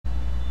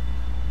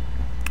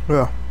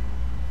Yeah.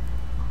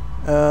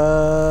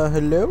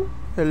 Hello?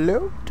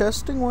 Hello?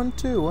 Testing 1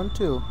 2 1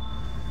 2.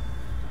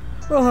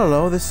 Well,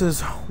 hello, this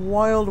is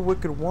Wild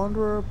Wicked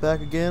Wanderer back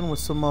again with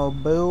some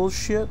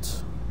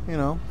bullshit. You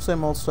know,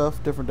 same old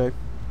stuff, different day.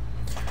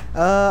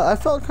 I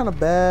felt kind of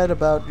bad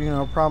about,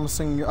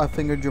 promising I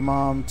fingered your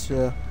mom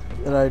that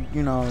I'd,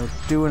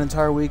 do an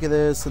entire week of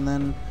this, and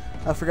then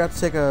I forgot to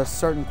take a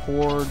certain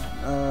cord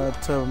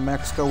to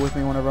Mexico with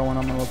me whenever I went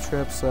on my little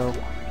trip, so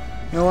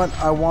you know what?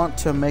 I want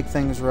to make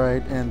things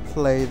right and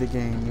play the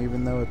game,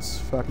 even though it's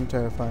fucking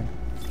terrifying.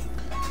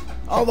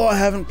 Although I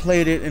haven't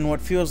played it in what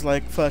feels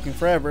like fucking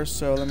forever,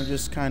 so let me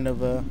just kind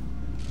of,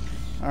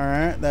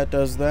 alright, that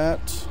does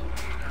that.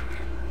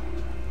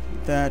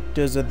 That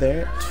does a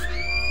that.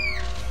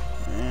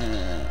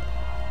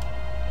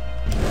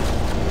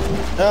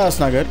 Oh, that's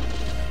not good.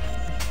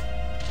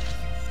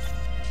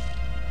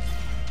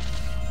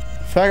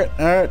 Fuck it.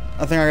 Alright,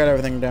 I think I got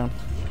everything down.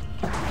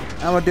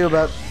 I'm gonna do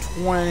about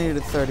 20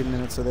 to 30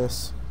 minutes of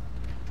this.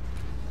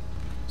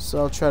 So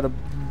I'll try to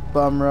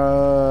bum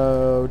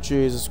row.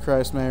 Jesus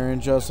Christ, Mary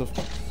and Joseph.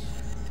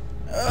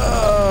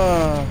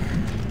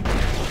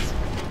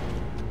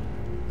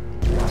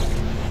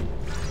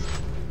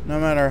 No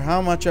matter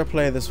how much I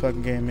play this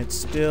fucking game, it's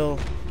still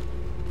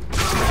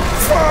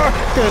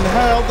fucking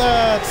hell.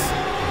 That's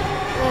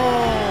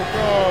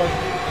god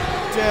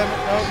damn it.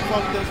 Oh,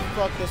 fuck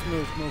this.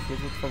 Move, please.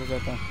 What the fuck was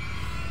that thing?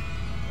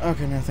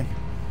 Okay, nothing.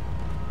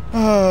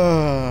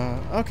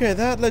 Okay,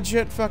 that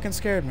legit fucking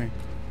scared me.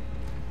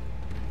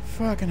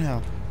 Fucking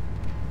hell.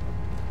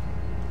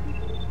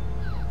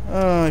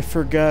 Oh, I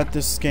forgot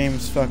this game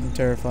is fucking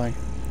terrifying.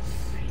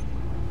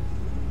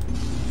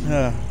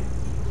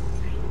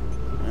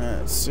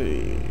 Let's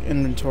see.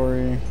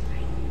 Inventory.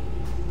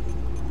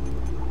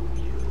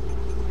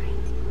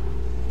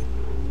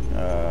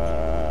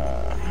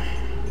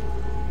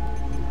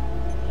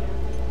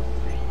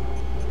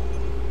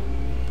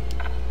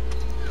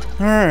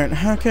 Alright,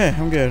 okay,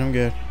 I'm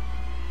good.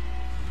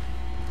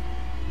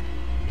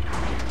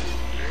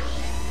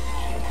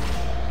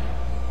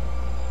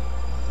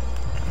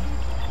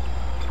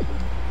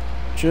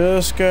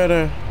 Just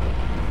gotta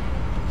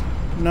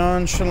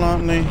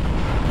nonchalantly.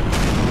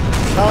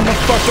 How in the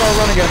fuck do I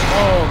run again?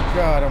 Oh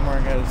god, I'm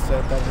wearing a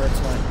headset. That hurts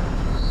my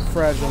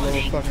fragile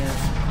little fucking ears.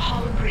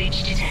 Hull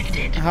breach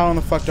detected. How in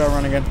the fuck do I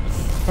run again?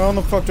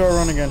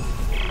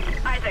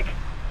 Isaac,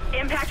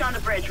 impact on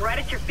the bridge, right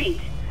at your feet.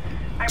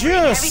 I'm just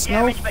reading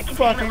heavy damage, no but fucking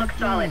containment looks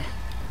solid.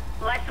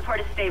 Life support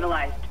is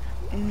stabilized.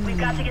 We've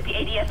got to get the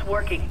ADS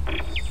working.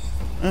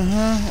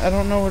 I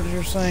don't know what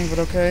you're saying, but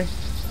okay.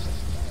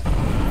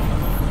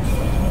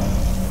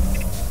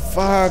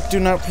 Fuck, do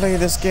not play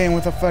this game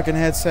with a fucking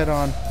headset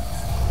on.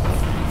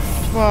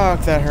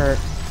 Fuck, that hurt.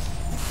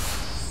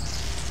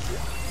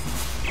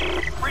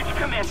 Bridge,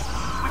 come in.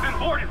 We've been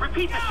boarded.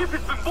 Repeat, the ship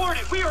has been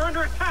boarded. We are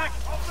under attack.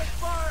 Open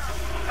fire.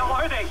 How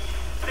are they?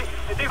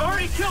 They've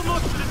already killed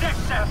most of the deck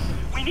staff.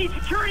 We need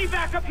security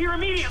back up here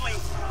immediately.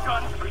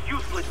 Guns are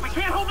useless. We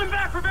can't hold them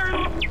back for very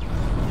long.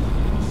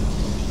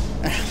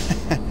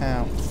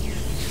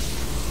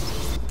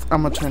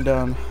 I'm gonna turn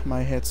down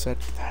my headset.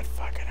 That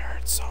fucking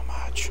hurts so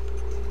much.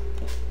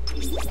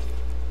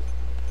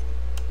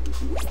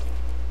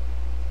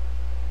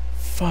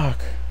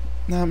 Fuck.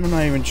 No, I'm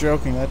not even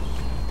joking. That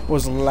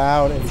was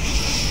loud as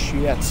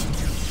shit.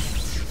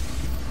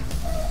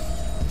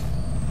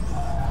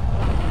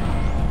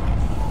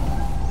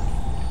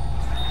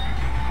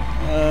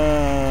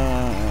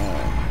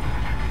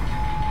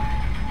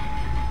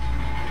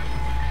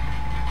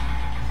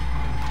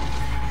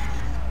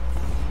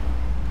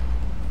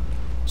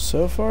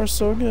 So far,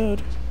 so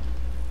good.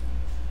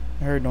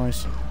 I heard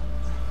noise.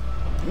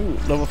 Ooh,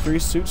 level 3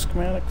 suit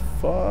schematic.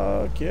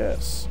 Fuck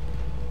yes.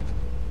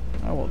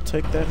 I will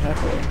take that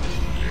happily.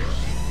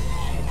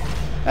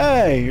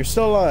 Hey, you're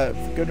still alive.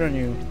 Good on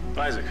you.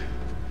 Isaac.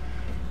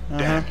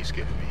 Damn, he's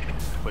giving me.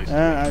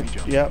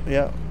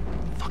 Yep.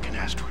 Fucking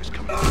asteroids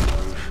coming out of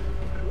the roof.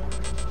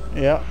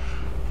 Yep.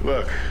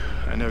 Look,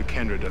 I know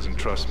Kendra doesn't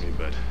trust me,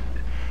 but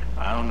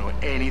I don't know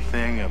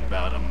anything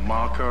about a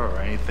marker or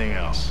anything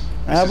else.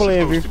 I believe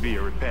you. This is supposed to be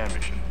a repair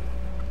mission.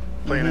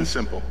 Plain and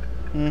simple.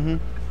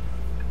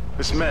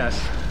 This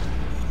mess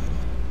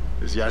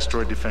is the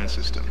asteroid defense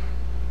system.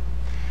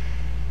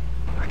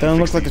 Doesn't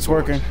look like it's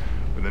working.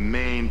 When the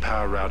main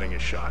power routing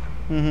is shot.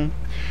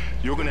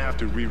 You're gonna have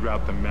to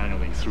reroute them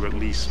manually through at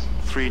least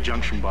 3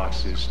 junction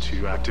boxes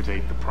to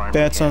activate the primary.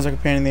 That sounds like a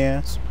pain in the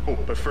ass. Oh,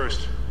 but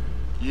first,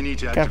 you need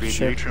to activate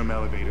the atrium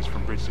elevators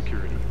from bridge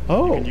security.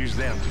 Oh. You can use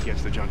them to get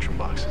to the junction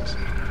boxes.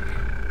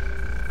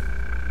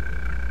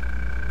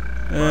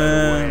 By the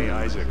way,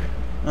 Isaac.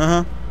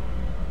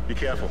 Be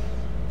careful.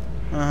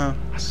 I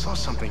saw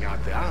something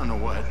out there. I don't know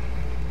what.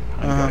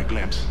 I got a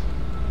glimpse.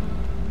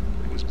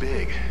 It was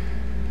big.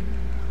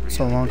 It's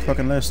a long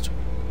fucking list.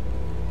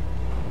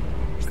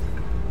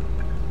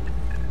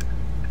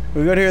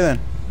 We good here then?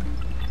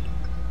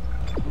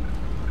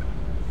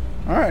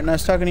 Alright,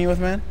 nice talking to you with,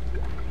 man.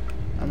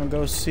 I'm gonna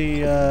go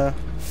see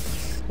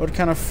what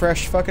kind of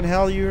fresh fucking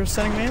hell you're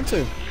sending me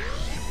into.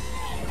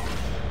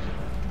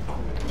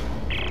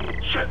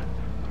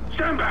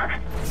 stand back!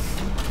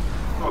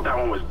 Oh, that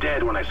one was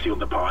dead when I sealed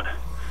the pod.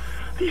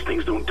 These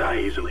things don't die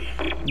easily.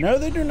 No,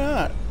 they do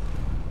not.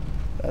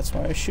 That's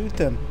why I shoot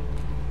them.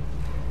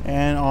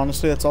 And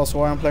honestly, that's also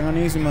why I'm playing on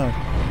easy mode.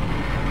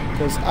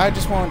 Because I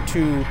just want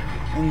to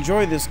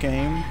enjoy this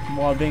game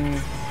while being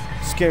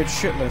scared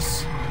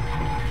shitless.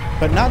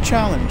 But not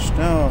challenged.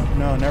 No,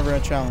 never a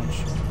challenge.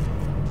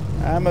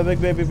 I'm a big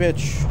baby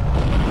bitch.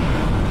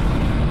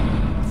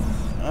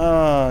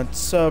 Oh, it's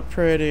so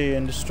pretty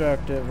and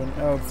destructive. And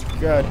oh,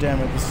 god damn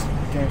it, this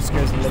game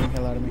scares the living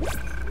hell out of me.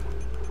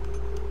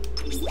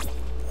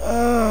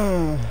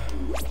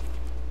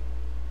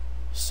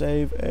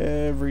 Save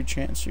every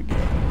chance you get.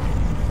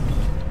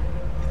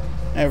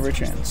 Every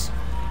chance.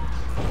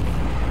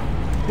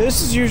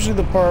 This is usually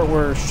the part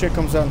where shit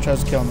comes out and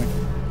tries to kill me.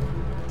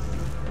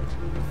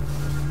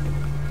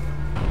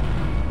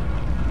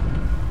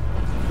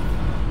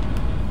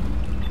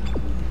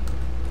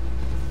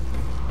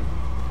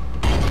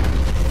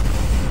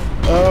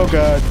 Oh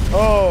god.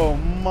 Oh,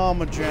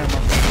 Mama Jamma.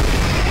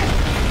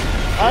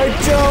 I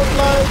don't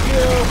like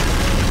you!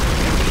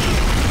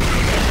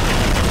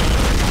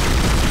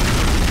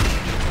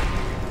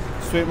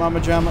 Sweet Mama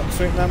Jamma,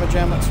 sweet Mama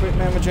Jamma, sweet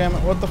Mama Jamma.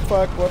 What the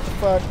fuck? What the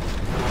fuck?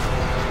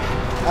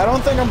 I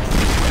don't think I'm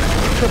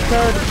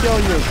prepared to kill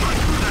you.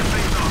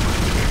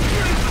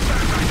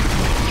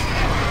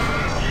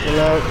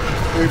 Reload.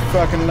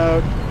 Re-fucking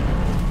load.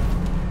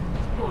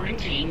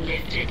 Quarantine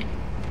lifted.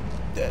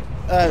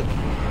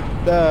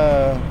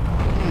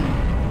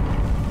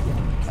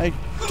 I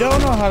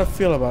don't know how to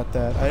feel about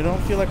that. I don't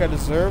feel like I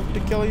deserve to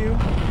kill you.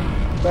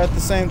 But at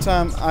the same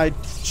time, I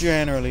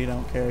generally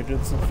don't care due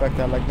to the fact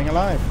that I like being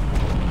alive.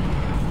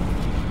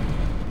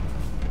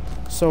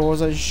 So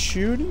was I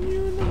shooting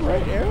you in the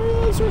right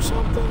areas or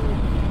something?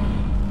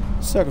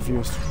 So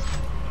confused.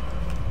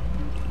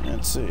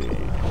 Let's see.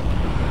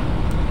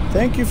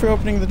 Thank you for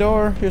opening the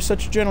door. You're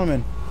such a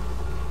gentleman.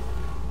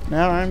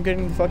 Now I'm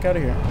getting the fuck out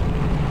of here.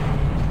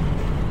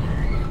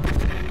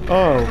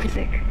 Oh.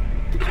 Isaac,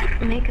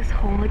 make us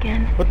whole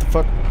again. What the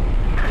fuck?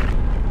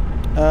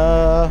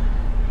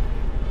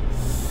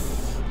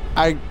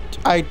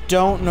 I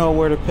don't know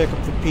where to pick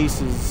up the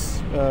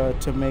pieces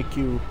to make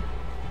you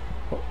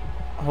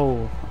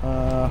whole.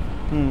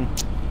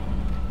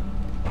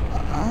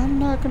 I'm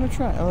not gonna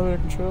try. Elevator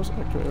controls,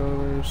 activate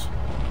elevators.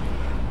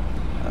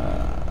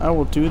 I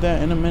will do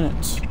that in a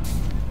minute.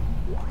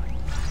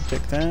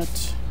 Take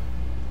that.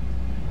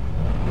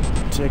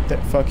 Take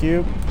that. Fuck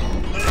you.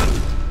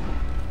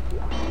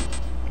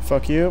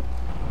 Fuck you.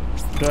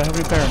 Do I have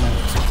any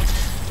paramedics?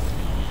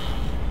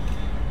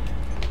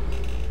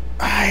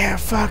 I have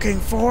fucking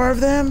 4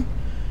 of them?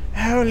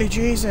 Holy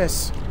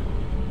Jesus.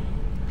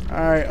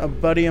 Alright, a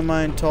buddy of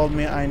mine told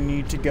me I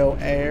need to go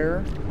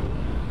air.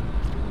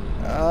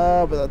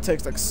 Oh, but that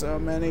takes like so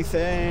many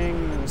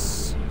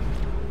things.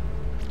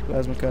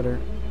 Plasma cutter.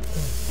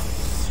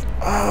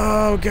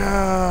 Oh,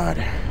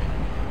 God.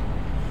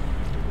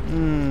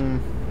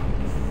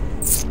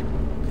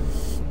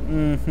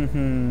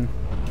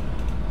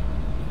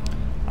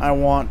 I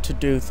want to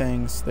do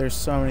things. There's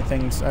so many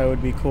things I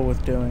would be cool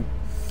with doing.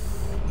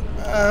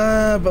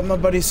 But my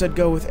buddy said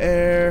go with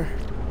air.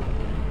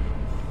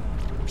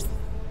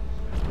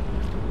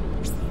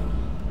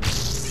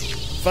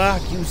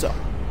 Fuck, you so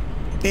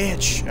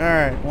bitch.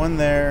 Alright, one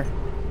there.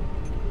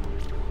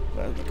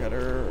 Plasma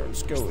cutter.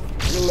 Let's go with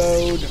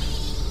reload.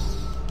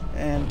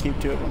 And keep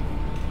 2 of them.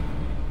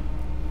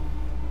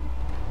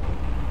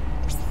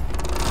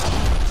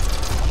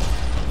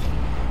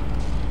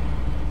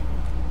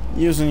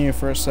 Using you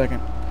for a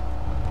second.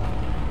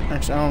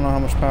 Actually, I don't know how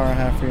much power I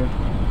have for you.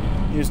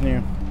 Using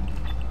you.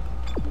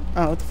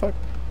 Oh, what the fuck?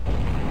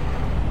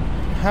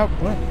 How?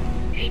 What?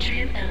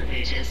 Atrium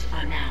elevators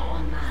are now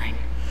online.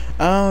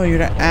 Oh, you're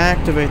to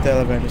activate the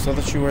elevator. So I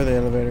thought you were the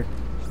elevator.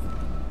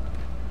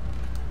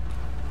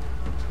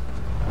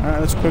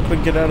 Alright, let's quickly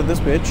get out of this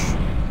bitch.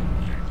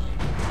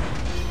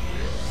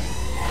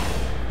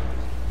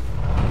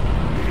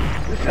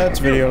 That's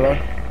video log.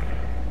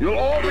 You'll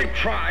all be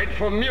tried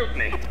for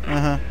mutiny.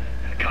 Uh-huh.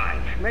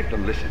 Kind, make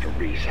them listen to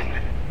reason.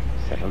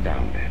 Settle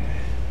down, then.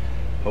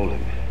 Hold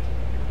him.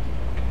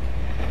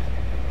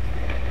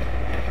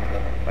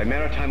 By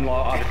Maritime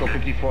Law, Article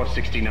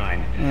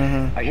 5469,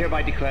 I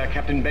hereby declare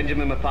Captain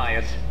Benjamin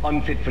Mathius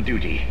unfit for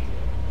duty.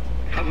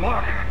 The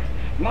marker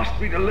must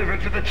be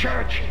delivered to the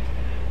church.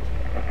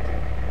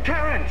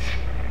 Terrence,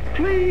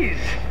 please.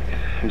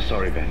 I'm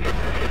sorry, Ben,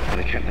 but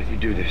I can't let you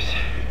do this.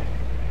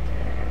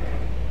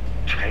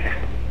 Traitor.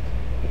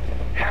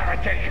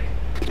 Heretic.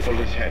 Hold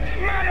his head.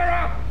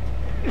 Murderer!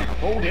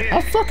 Hold him.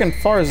 How fucking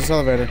far is this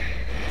elevator?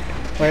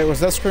 Wait, was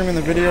that scream in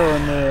the video or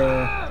in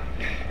the...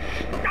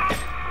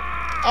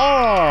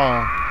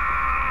 Oh!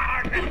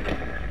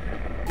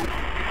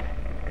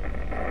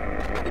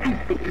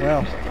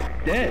 Well.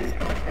 Dead.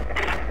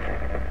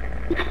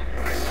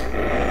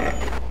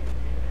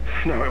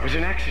 No, it was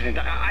an accident.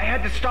 I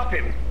had to stop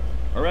him.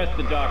 Arrest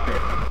the doctor.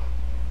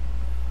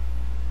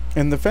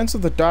 In defense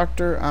of the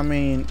doctor, I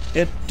mean,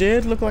 it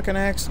did look like an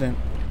accident.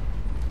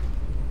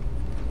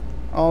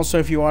 Also,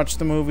 if you watch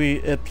the movie,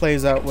 it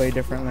plays out way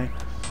differently.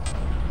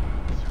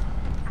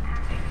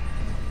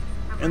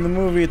 In the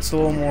movie, it's a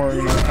little more,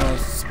 you know, kind of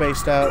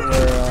spaced out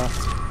where,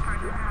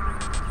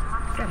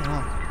 fucking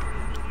hell.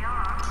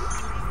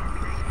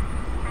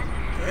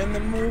 In the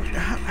movie,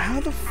 how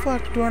the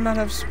fuck do I not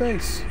have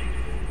space?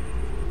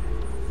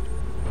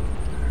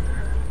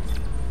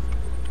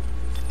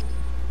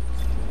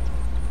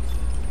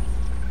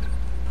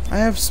 I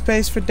have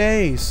space for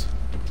days.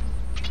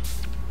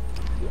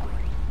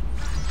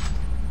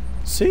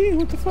 See?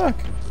 What the fuck?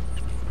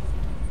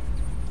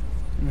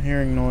 I'm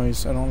hearing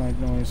noise. I don't like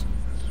noise.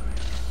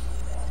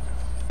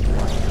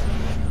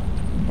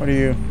 What are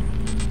you?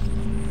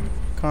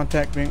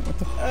 Contact being... What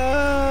the...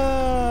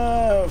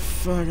 Oh,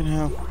 fucking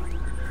hell.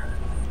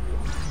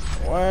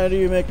 Why do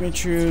you make me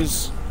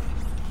choose?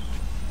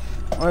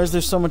 Why is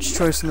there so much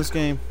choice in this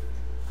game?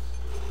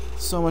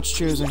 So much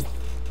choosing.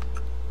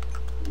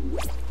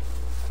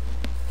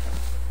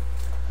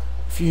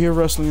 If you hear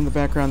rustling in the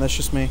background, that's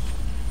just me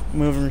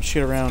moving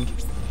shit around.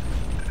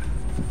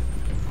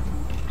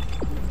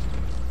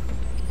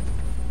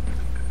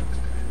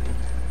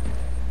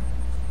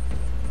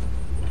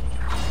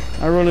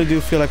 I really do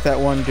feel like that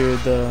one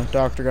dude, the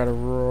doctor, got a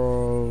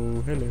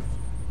row. Hello.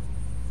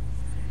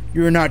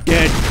 You're not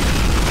dead.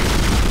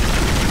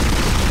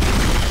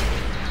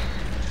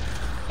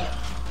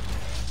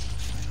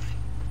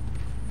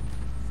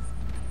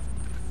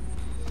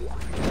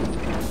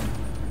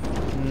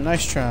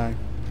 Nice try.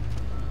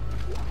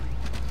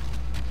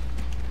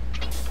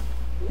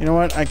 You know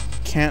what? I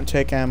can't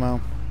take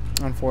ammo,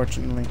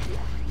 unfortunately.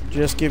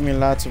 Just give me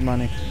lots of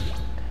money.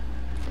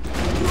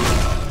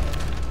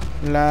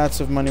 Lots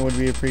of money would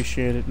be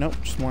appreciated. Nope,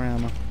 just more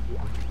ammo.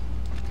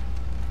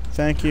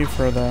 Thank you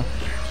for the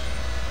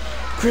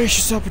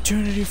gracious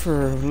opportunity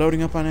for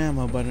loading up on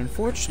ammo, but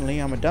unfortunately,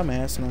 I'm a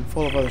dumbass and I'm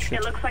full of other shit.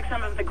 It looks like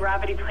some of the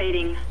gravity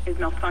plating is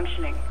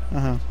malfunctioning.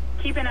 Uh-huh.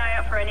 Keep an eye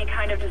out for any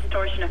kind of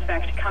distortion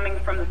effect coming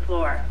from the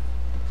floor.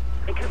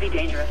 It could be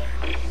dangerous.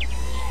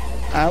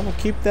 I will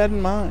keep that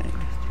in mind.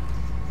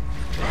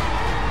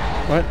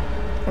 What?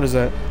 What is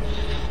that?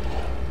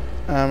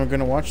 I'm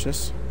gonna watch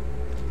this.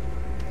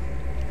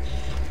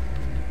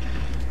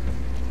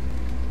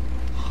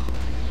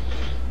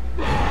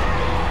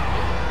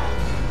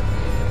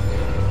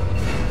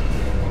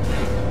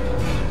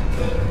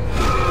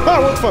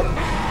 Oh, what the fuck?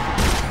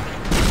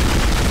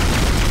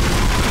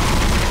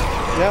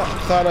 Yeah,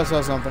 thought I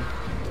saw something.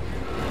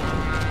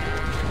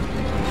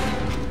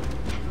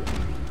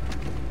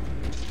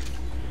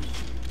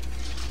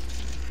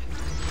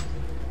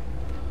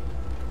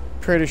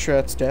 Pretty sure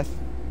that's death.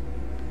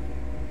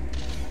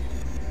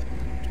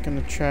 Just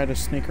gonna try to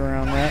sneak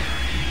around that.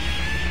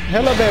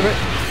 Hello, baby.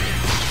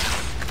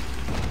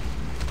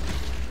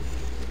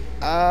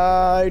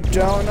 I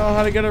don't know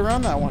how to get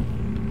around that one.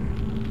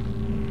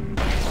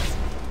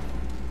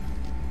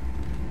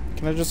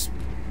 Can I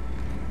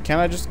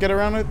just get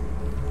around it?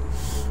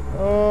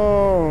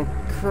 Oh,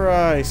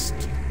 Christ.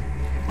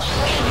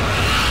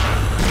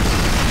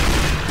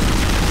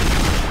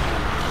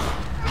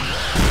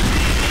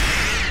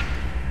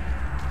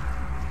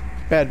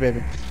 Bad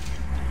baby.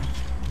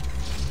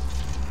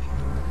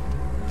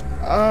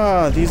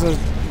 Ah, these are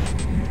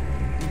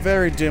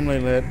very dimly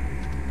lit.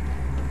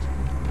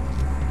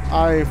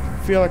 I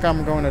feel like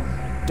I'm going to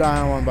die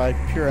on one by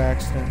pure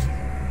accident.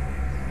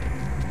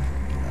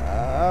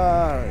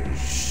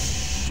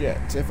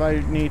 Shit. If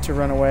I need to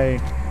run away,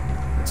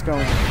 it's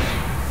going to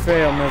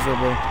fail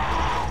miserably.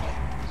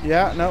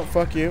 Yeah, no,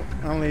 fuck you.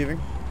 I'm leaving.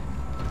 Ooh,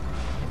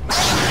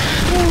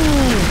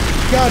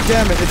 God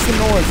damn it, it's the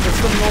noise.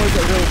 It's the noise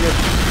that really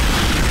gets.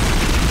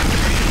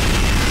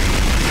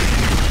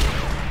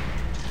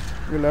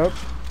 Reload.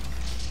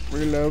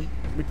 Reload,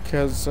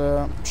 because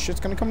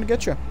shit's gonna come to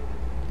get you.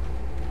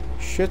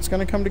 Shit's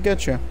gonna come to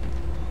get you.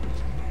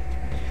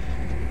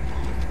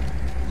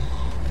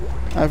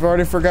 I've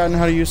already forgotten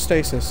how to use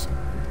stasis.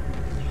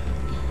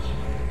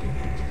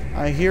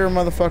 I hear a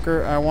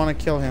motherfucker. I want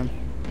to kill him.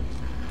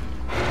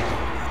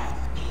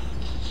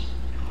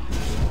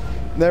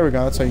 There we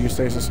go. That's how you use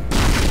stasis.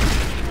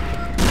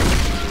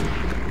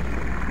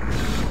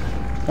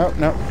 Oh,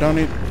 no.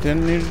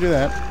 Didn't need to do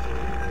that.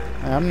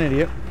 I'm an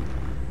idiot.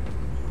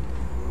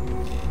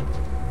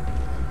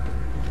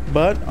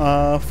 But,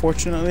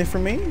 fortunately for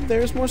me,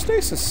 there's more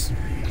stasis.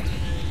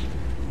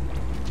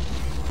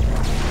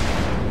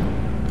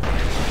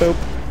 Boop.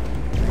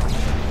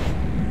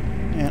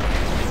 Yeah.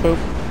 Boop.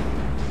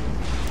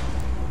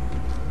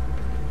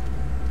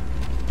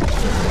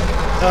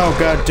 Oh,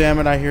 God damn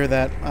it, I hear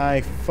that.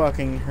 I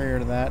fucking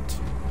hear that.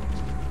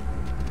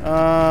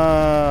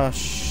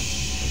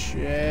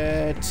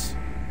 Shit.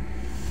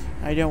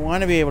 I don't want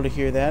to be able to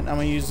hear that. I'm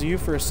gonna use you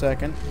for a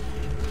second.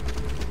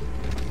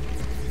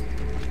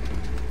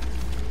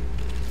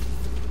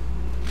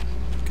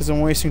 Because I'm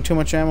wasting too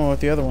much ammo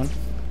with the other one.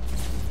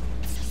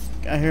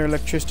 I hear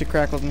electricity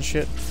crackles and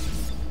shit.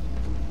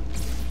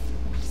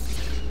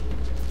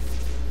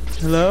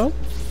 Hello?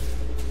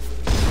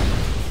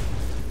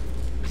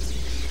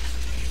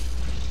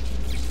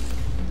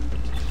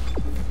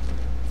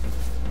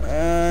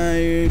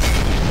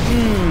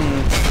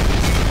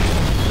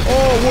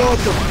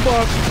 the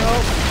fuck? No,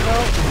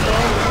 don't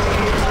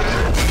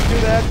do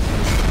that.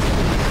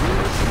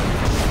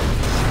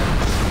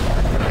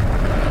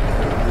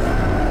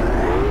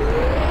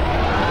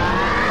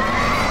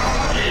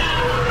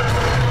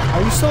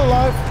 Are you still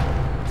alive?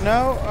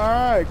 No?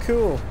 Alright,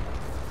 cool.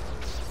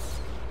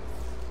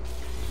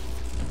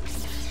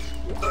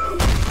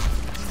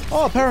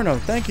 Oh, Parano,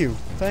 thank you.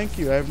 Thank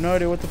you. I have no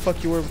idea what the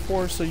fuck you were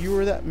before, so you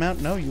were that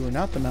mount. No, you were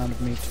not the Mound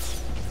of Meat.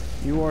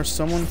 You are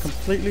someone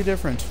completely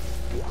different.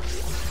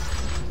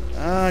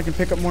 I can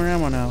pick up more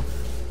ammo now.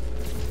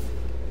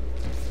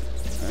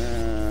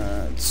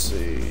 Let's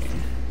see.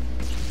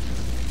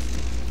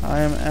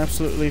 I am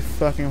absolutely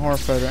fucking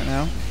horrified right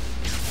now.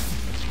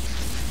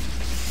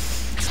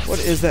 What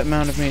is that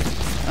Mound of Meat?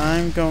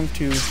 I'm going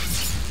to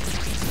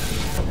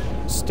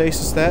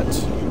stasis that.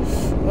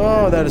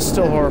 Oh, that is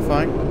still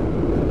horrifying.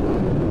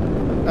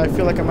 I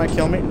feel like it might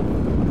kill me.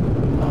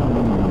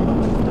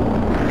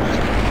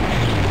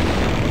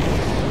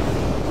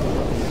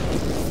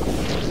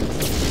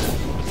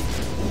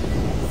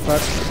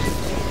 Fuck.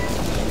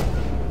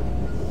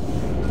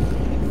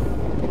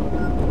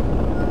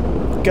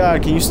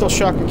 God, can you still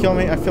shock and kill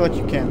me? I feel like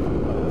you can.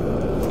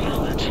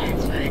 Power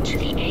transfer to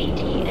the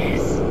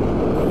ADS.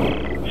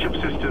 Ship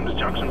systems,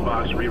 junction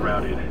box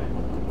rerouted.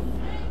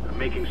 I'm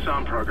making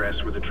some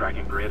progress with the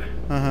tracking grid.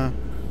 Uh-huh.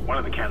 One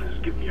of the cannons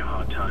is giving me a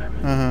hard time.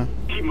 Uh-huh.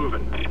 Keep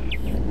moving.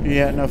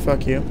 Yeah, no,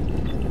 fuck you.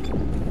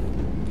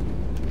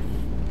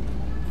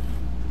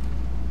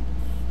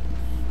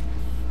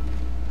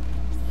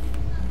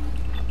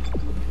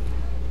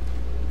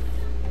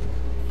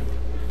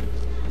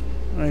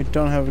 I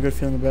don't have a good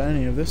feeling about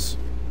any of this.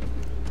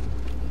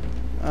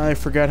 I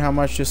forgot how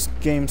much this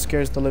game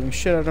scares the living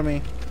shit out of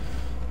me.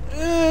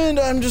 And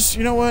I'm just,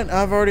 you know what?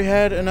 I've already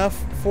had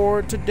enough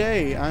for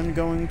today. I'm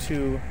going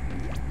to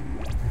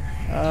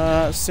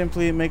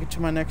simply make it to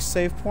my next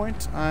save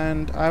point,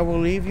 and I will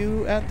leave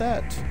you at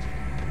that.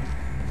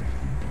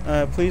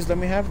 Please let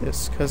me have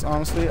this, because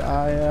honestly,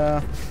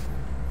 I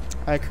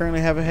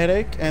currently have a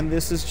headache, and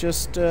this is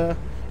just,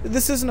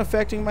 this isn't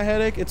affecting my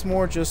headache, it's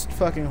more just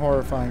fucking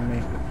horrifying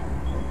me.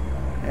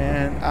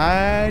 And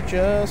I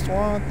just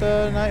want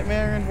the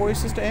nightmare and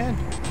voices to end.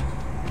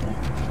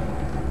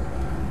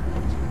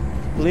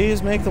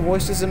 Please make the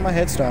voices in my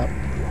head stop.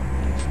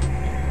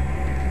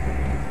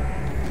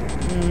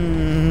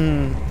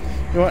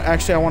 You know what?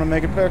 Actually, I want to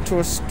make it back to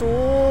a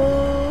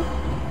store.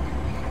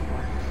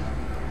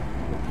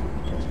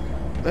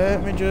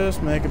 Let me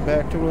just make it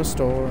back to a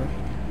store.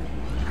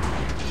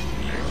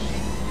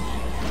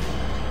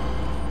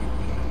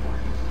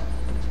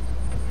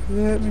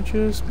 Let me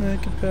just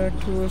make it back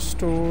to a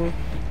store.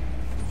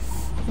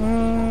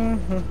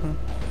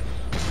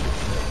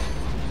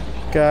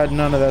 God,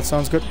 none of that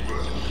sounds good.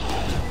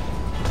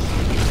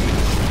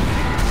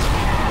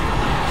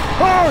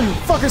 Oh, you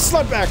fucking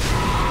slutbag!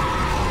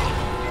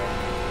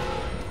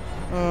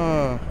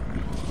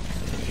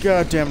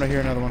 God damn it, I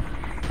hear another one.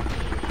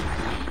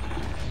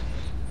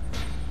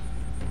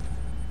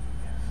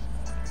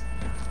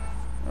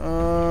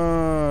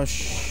 Oh,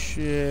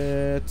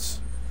 shit.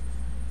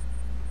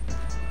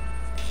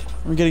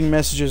 I'm getting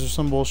messages or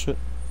some bullshit.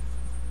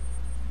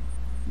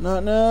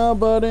 Not now,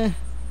 buddy.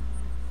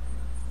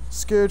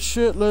 Scared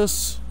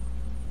shitless.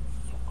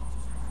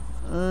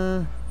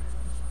 You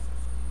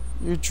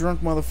drunk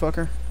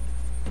motherfucker.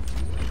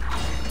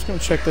 Just gonna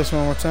check this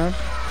one more time.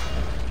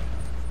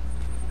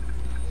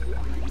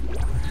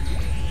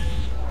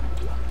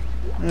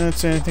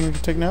 That's anything we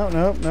can take now?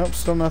 Nope, nope,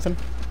 still nothing.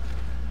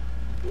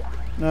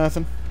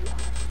 Nothing.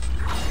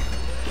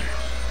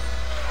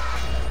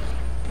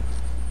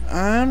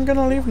 I'm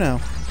gonna leave now.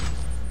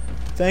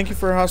 Thank you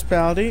for your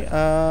hospitality.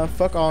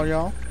 Fuck all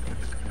y'all.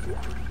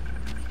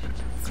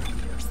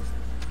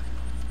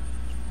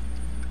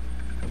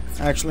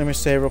 Actually, let me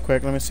save real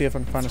quick. Let me see if I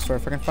can find a store.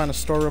 If I can find a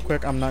store real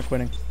quick, I'm not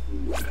quitting.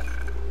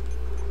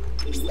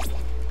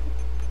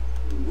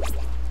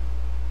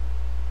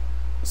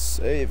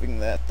 Saving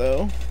that,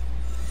 though.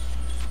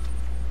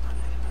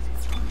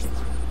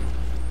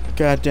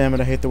 God damn it,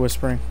 I hate the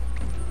whispering.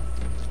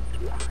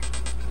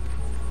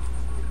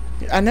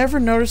 I never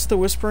noticed the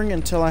whispering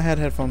until I had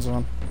headphones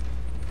on.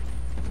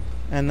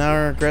 And now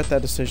I regret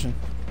that decision.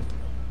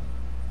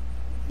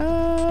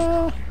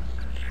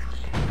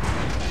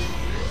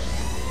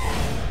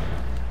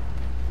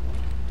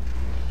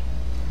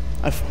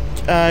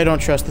 I don't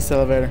trust this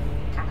elevator.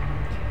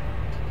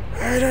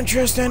 I don't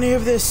trust any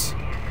of this.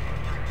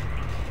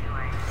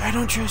 I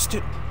don't trust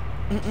it.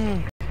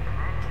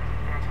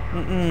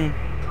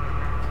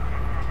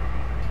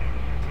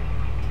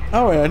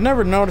 Oh wait, I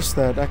never noticed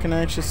that. I can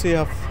actually see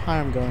how high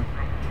I'm going.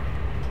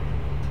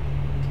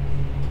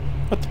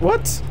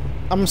 What?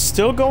 I'm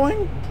still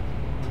going?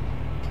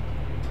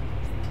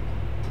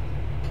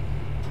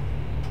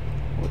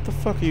 What the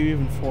fuck are you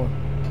even for?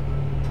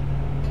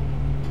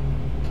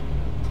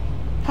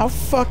 How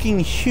fucking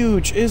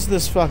huge is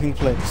this fucking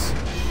place?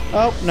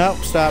 Oh, no,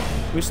 stop.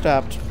 We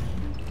stopped.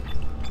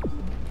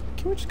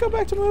 Can we just go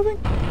back to moving?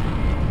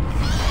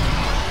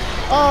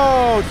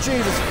 Oh,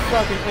 Jesus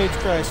fucking H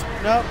Christ.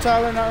 Nope,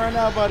 Tyler, not right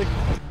now, buddy.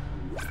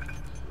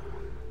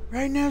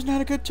 Right now's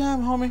not a good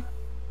time, homie.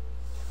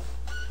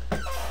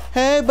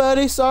 Hey,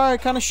 buddy. Sorry,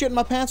 kind of shitting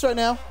my pants right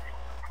now.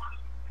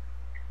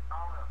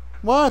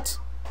 What?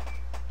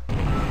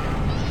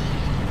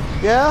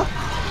 Yeah?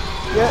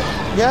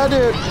 Yeah,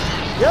 dude.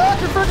 Yeah, I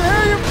can freaking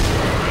hear you.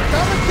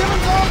 Coming,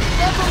 Kevin's on.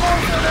 That's a long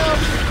right now.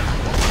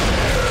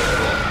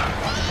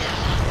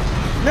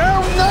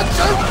 No, not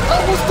so. I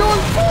was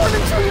doing fine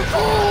until you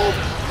called.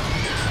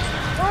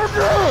 Oh,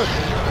 God.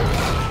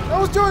 I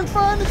was doing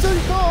fine until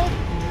you called.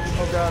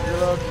 Oh, God,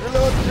 reload.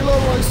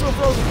 Reload while he's still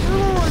frozen.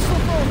 Reload while he's still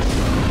frozen.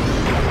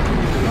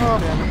 Oh,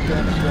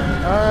 damn it.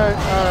 Alright.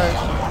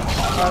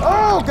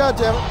 Oh, God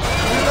damn it.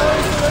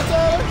 Reload, see that,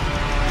 Tyler?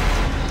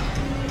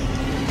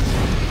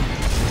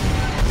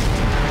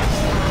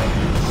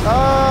 A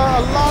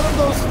lot of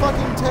those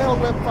fucking tail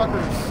whip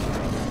fuckers.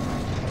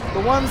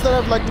 The ones that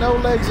have like no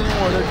legs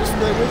anymore, they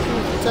whip you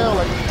with the tail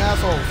like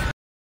assholes.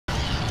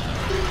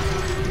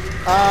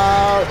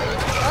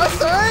 I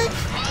think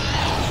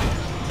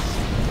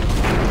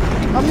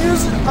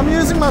I'm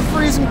using my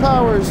freezing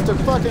powers to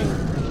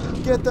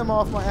fucking get them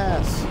off my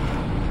ass.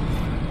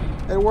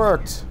 It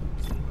worked.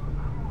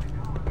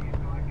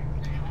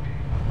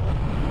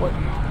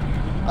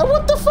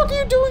 What the fuck are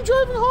you doing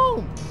driving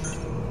home?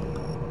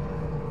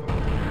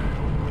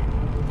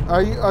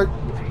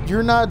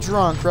 You're not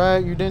drunk,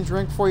 right? You didn't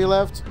drink before you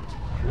left?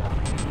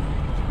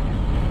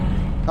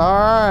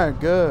 Alright,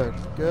 good.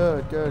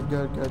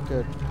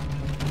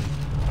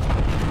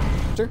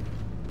 Sure.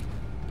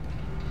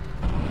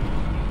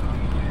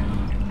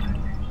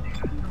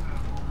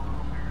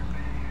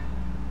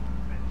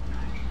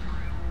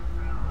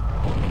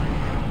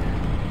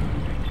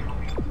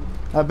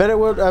 I bet it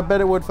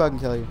would fucking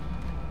kill you.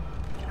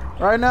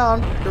 Right now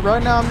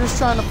I'm just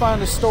trying to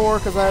find a store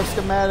because I have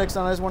schematics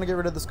and I just want to get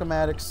rid of the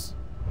schematics.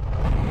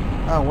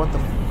 Oh, what the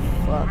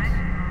fuck?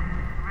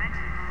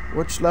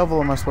 Which level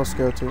am I supposed to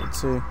go to?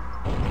 Let's see.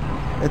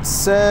 It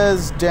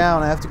says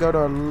down. I have to go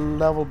to a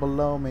level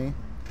below me.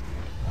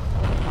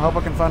 I hope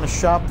I can find a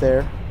shop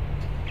there.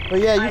 But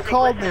yeah, you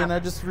called me and I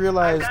just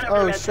realized,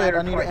 oh shit,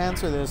 I need to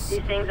answer this.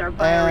 These things are and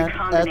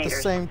biorecombinators. at the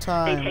same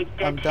time, they take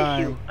dead I'm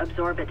dying. tissue,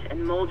 absorb it,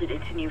 and mold it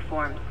into new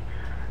forms.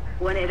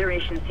 One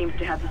iteration seems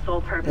to have the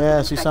sole purpose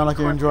Yes, of you sound like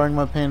you're corpses. enjoying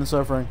my pain and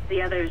suffering.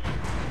 The others,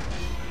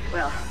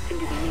 well, seem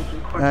to be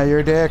making corpses. Yeah, you're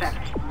a dick.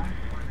 effect.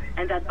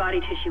 And that body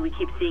tissue we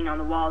keep seeing on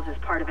the walls is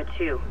part of it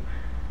too.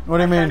 What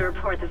do you I mean? found a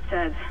report that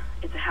says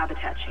it's a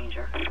habitat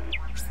changer.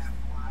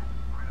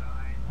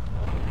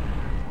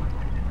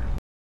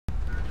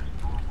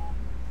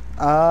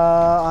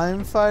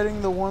 I'm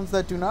fighting the ones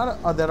that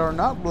that are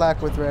not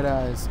black with red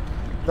eyes.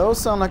 Those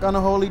sound like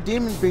unholy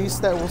demon beasts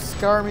that will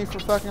scar me for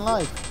fucking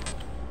life.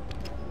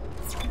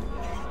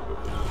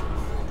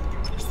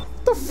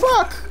 What the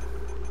fuck?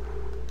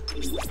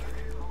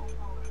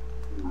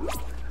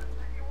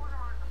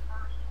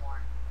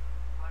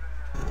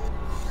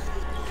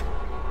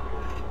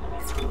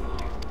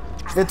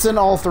 It's in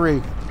all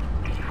three.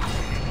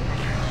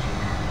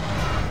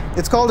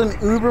 It's called an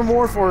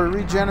Ubermorph or a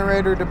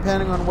Regenerator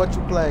depending on what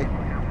you play.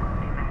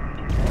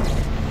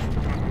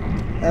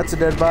 That's a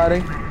dead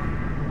body.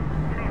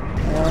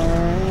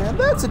 And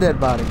that's a dead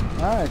body.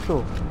 Alright,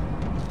 cool.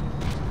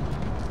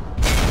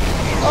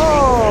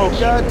 Oh,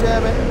 god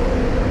damn it.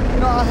 You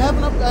know,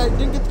 I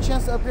didn't get the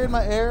chance to upgrade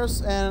my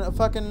airs and a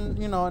fucking,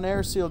 you know, an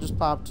air seal just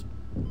popped.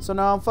 So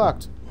now I'm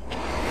fucked.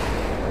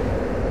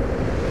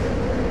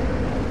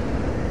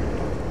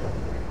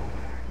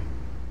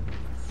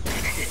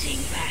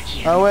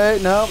 Oh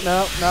wait, no,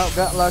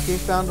 got lucky.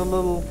 Found a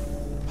little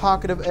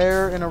pocket of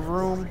air in a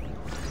room.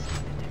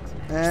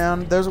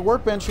 And there's a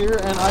workbench here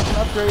and I can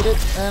upgrade it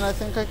and I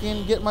think I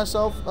can get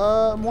myself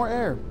more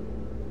air.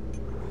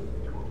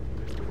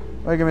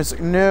 Wait, give me a sec.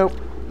 Nope.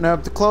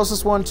 The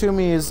closest one to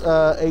me is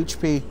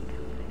HP.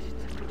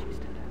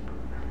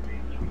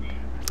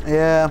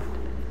 Yeah.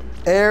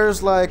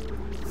 Air's like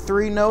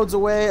 3 nodes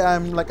away. I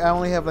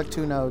only have like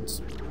 2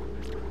 nodes.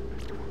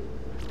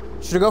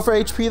 Should I go for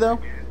HP though?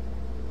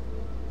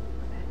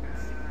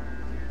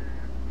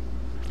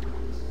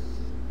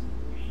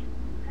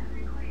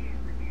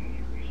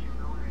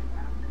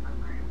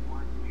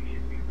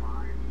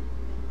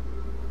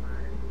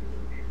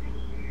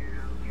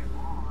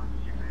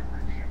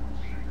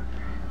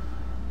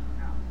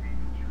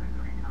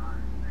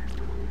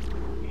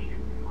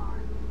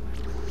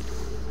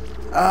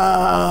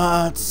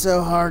 It's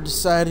so hard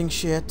deciding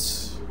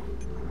shit.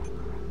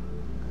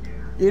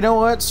 You know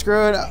what?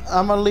 Screw it.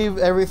 I'm gonna leave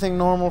everything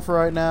normal for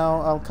right now.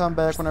 I'll come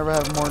back whenever I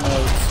have more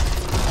nodes.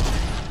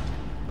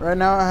 Right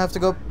now, I have to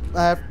go.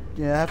 I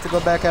have to go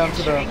back out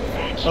into the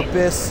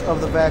abyss of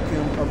the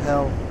vacuum of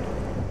hell.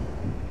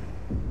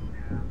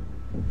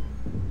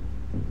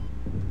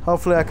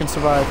 Hopefully, I can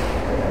survive.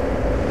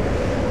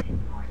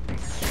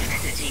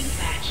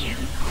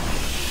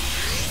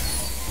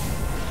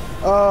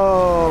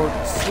 Oh,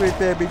 sweet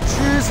baby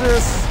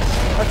Jesus!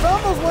 I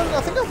found those ones.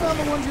 I think I found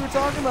the ones you were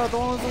talking about. The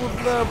ones with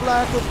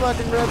black with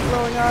fucking red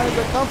glowing eyes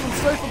that come from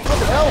straight from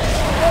fucking hell.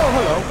 Oh,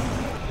 hello.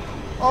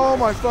 Oh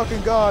my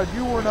fucking god,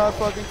 you were not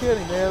fucking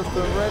kidding. They have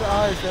the red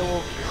eyes that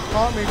will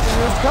haunt me for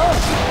years to come.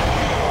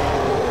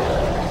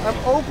 I'm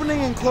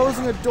opening and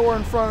closing a door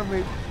in front of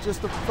me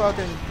just to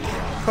fucking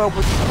cope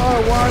with.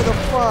 Oh, why the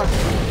fuck?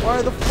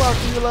 Why the fuck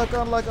do you look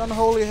on like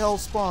unholy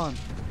hellspawn?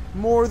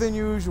 More than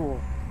usual.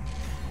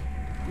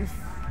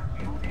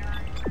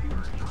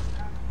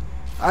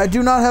 I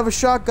do not have a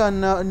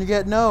shotgun and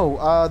yet no.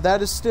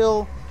 That is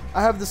still.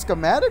 I have the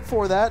schematic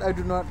for that. I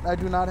do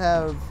not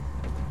have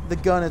the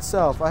gun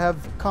itself. I have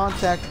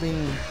contact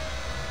beam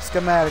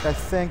schematic. I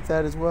think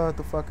that is what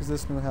the fuck is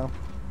this new hell?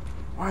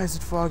 Why is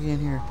it foggy in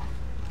here?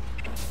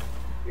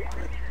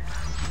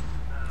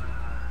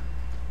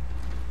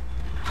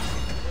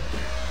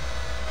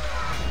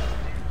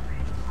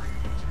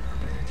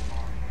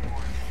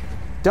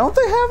 Don't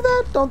they have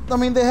that? I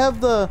mean they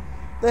have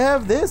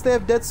this. They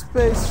have Dead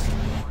Space.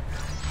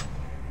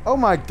 Oh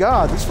my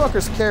god, these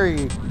fuckers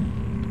carry.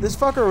 This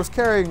fucker was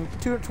carrying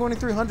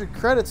 2,300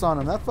 credits on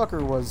him. That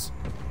fucker was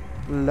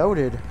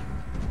loaded.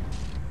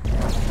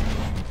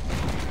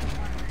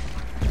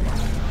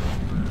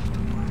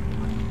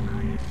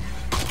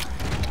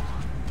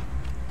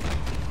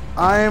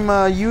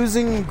 I'm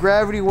using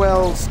gravity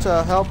wells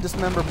to help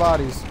dismember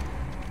bodies.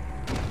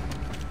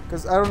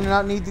 Because I do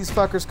not need these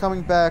fuckers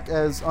coming back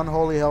as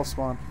unholy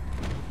hellspawn.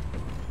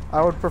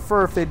 I would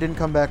prefer if they didn't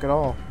come back at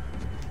all.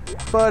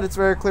 But it's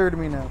very clear to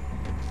me now.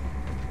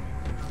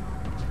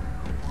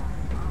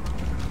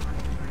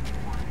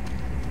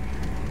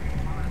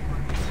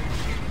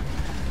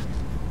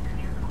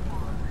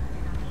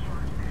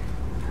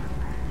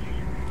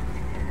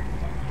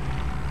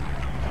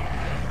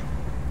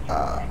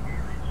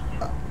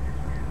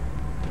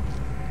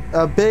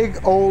 A big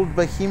old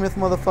behemoth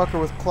motherfucker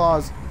with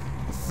claws.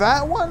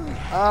 Fat one?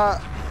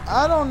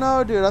 I don't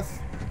know, dude.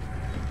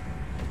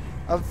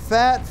 A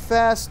fat,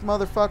 fast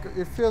motherfucker.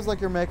 It feels like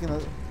you're making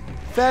the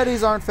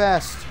fatties aren't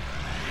fast.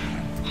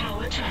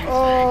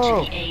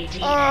 Oh,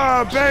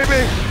 oh,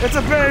 baby! It's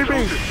a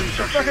baby!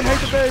 I fucking hate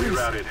the babies.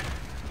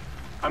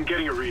 I'm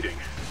getting a reading.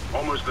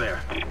 Almost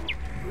there.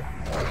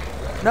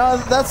 No,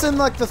 that's in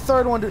like the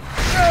third one, dude.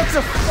 Oh, it's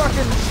a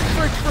fucking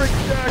freak.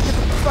 Get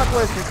the fuck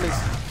away from me, please.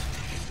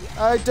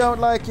 I don't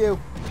like you.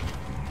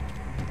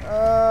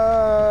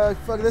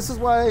 Fuck. This is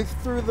why I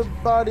threw the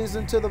bodies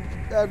into the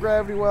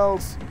gravity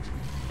wells.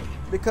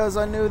 Because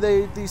I knew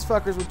these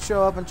fuckers would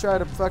show up and try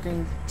to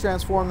fucking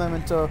transform them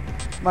into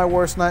my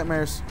worst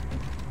nightmares.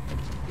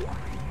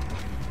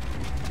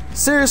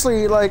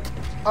 Seriously, like,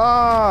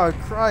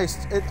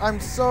 Christ.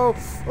 I'm so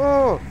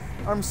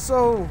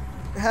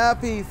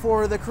happy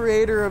for the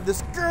creator of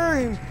this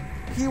game.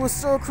 He was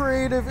so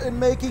creative in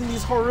making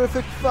these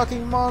horrific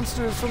fucking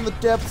monsters from the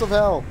depths of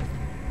hell.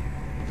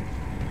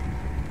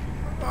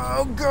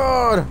 Oh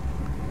god!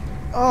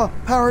 Oh,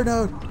 power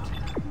node.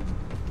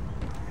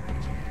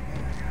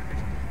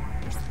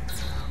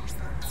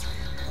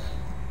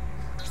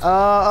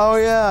 Oh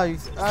yeah,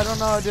 I don't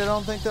know, dude. I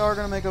don't think they are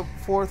gonna make a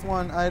fourth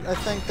one. I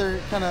think they're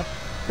kind of,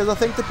 because I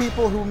think the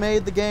people who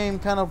made the game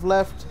kind of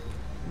left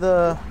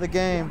the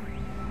game.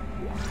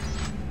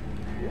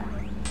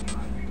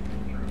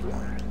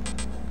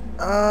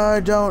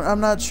 I'm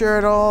not sure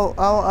at all.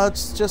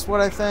 It's just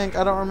what I think.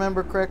 I don't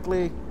remember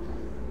correctly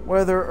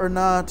whether or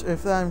not,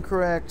 if I'm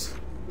correct.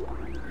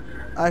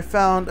 I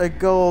found a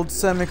gold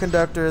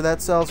semiconductor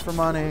that sells for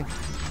money.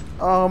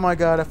 Oh my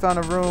god, I found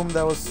a room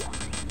that was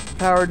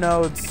power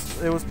nodes.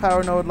 It was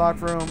power node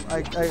locked room.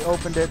 I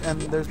opened it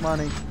and there's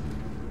money.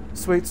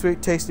 Sweet,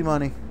 sweet, tasty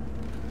money.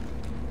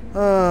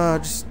 I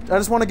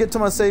just want to get to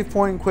my save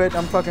point and quit.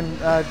 I'm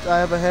fucking, I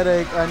have a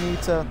headache. I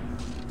need to,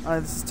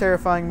 this is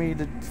terrifying me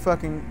to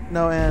fucking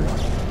no end.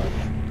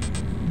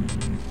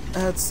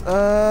 That's,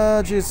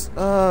 jeez,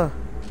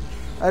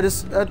 I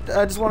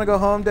just want to go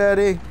home,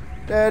 Daddy.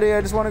 Daddy,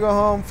 I just want to go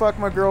home. Fuck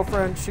my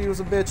girlfriend. She was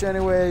a bitch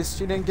anyways.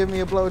 She didn't give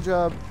me a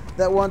blowjob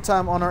that one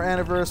time on our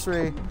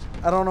anniversary.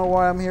 I don't know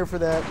why I'm here for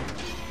that.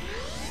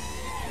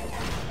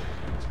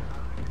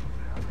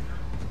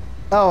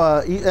 Oh,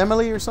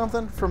 Emily or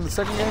something from the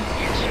second game?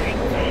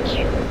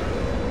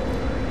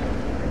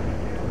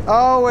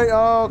 Oh, wait.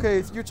 Oh,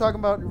 okay. You're talking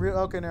about...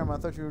 Okay, never mind.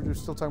 I thought you were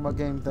still talking about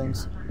game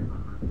things.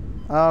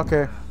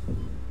 Okay.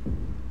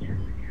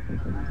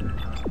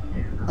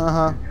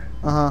 Uh-huh.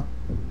 Uh-huh.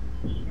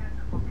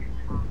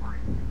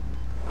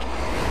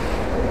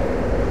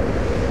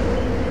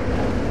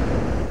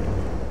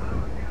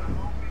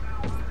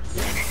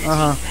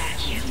 Uh-huh.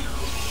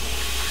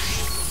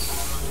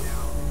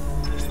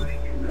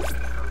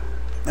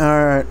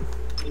 Alright.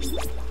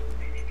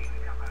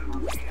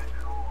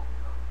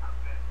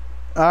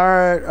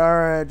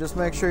 Alright. Just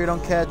make sure you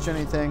don't catch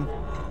anything.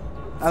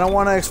 I don't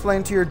want to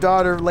explain to your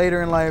daughter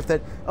later in life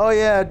that, oh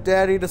yeah,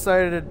 Daddy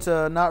decided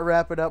to not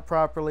wrap it up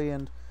properly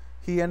and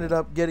he ended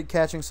up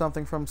catching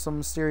something from some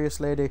mysterious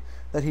lady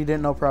that he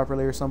didn't know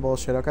properly or some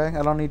bullshit, okay?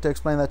 I don't need to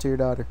explain that to your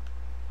daughter.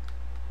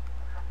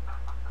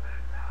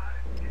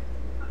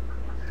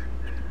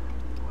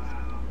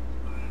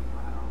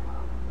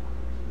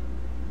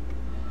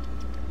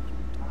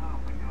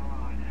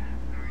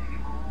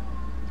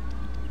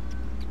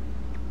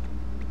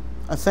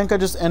 I think I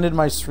just ended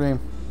my stream.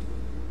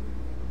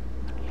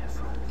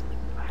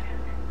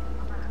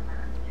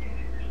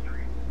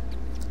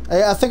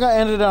 I think I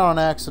ended it on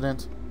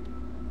accident.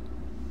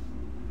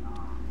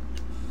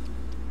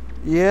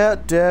 Yeah,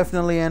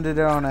 definitely ended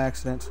it on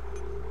accident.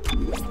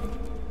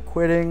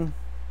 Quitting.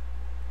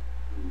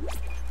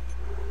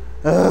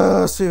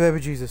 Sweet baby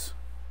Jesus.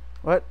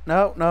 What?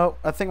 No, no.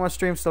 I think my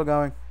stream's still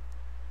going.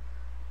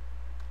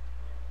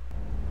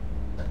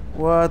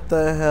 What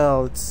the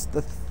hell? It's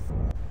the...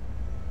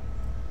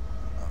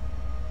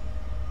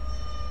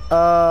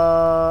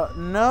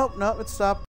 Nope, nope, it stopped.